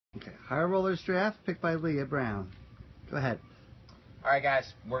High Rollers Draft, picked by Leah Brown. Go ahead. All right,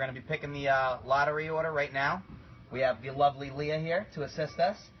 guys. We're going to be picking the lottery order right now. We have the lovely Leah here to assist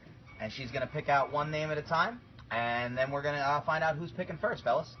us, and she's going to pick out one name at a time, and then we're going to find out who's picking first,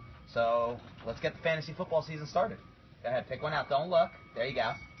 fellas. So let's get the fantasy football season started. Go ahead, pick one out. Don't look. There you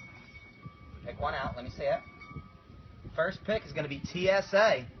go. Pick one out. Let me see it. First pick is going to be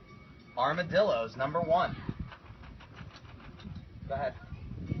TSA Armadillos, number 1. Go ahead.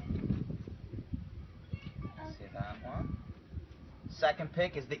 See that one. Second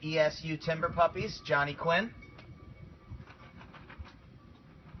pick is the ESU Timber Puppies, Johnny Quinn.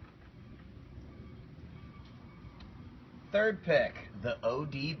 Third pick, the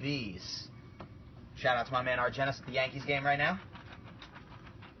ODBs. Shout out to my man Argenis at the Yankees game right now.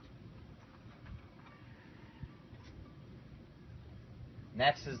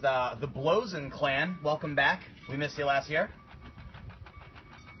 Next is the Blozen clan. Welcome back. We missed you last year.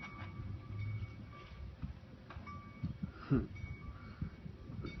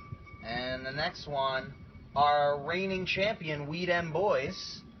 And the next one, our reigning champion, Weed M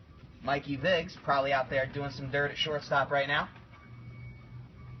Boys, Mikey Viggs, probably out there doing some dirt at shortstop right now.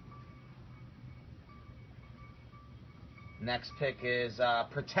 Next pick is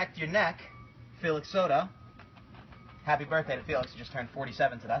Protect Your Neck, Felix Soto. Happy birthday to Felix, he just turned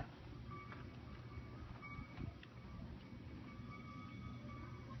 47 today.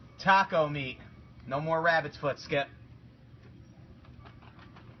 Taco Meat, no more rabbit's foot, Skip.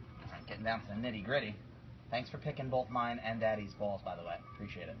 Getting down to the nitty gritty. Thanks for picking both mine and Daddy's balls, by the way.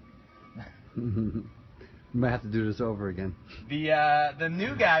 Appreciate it. We might have to do this over again. The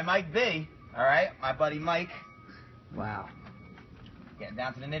new guy, Mike B. All right, my buddy Mike. Wow. Getting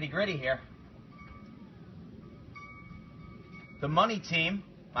down to the nitty gritty here. The money team,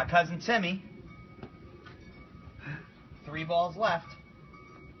 my cousin Timmy. 3 balls left.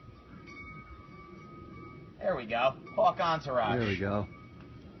 There we go. Hawk Entourage. There we go.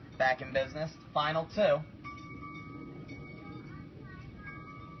 Back in business. Final 2.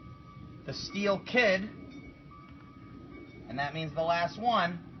 The Steel Kid. And that means the last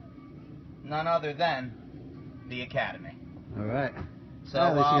one, none other than the Academy. All right.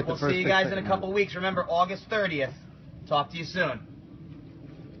 So we'll see you guys in a couple weeks. Remember, August 30th. Talk to you soon.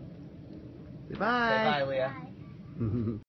 Goodbye. Say bye, Leah. Bye.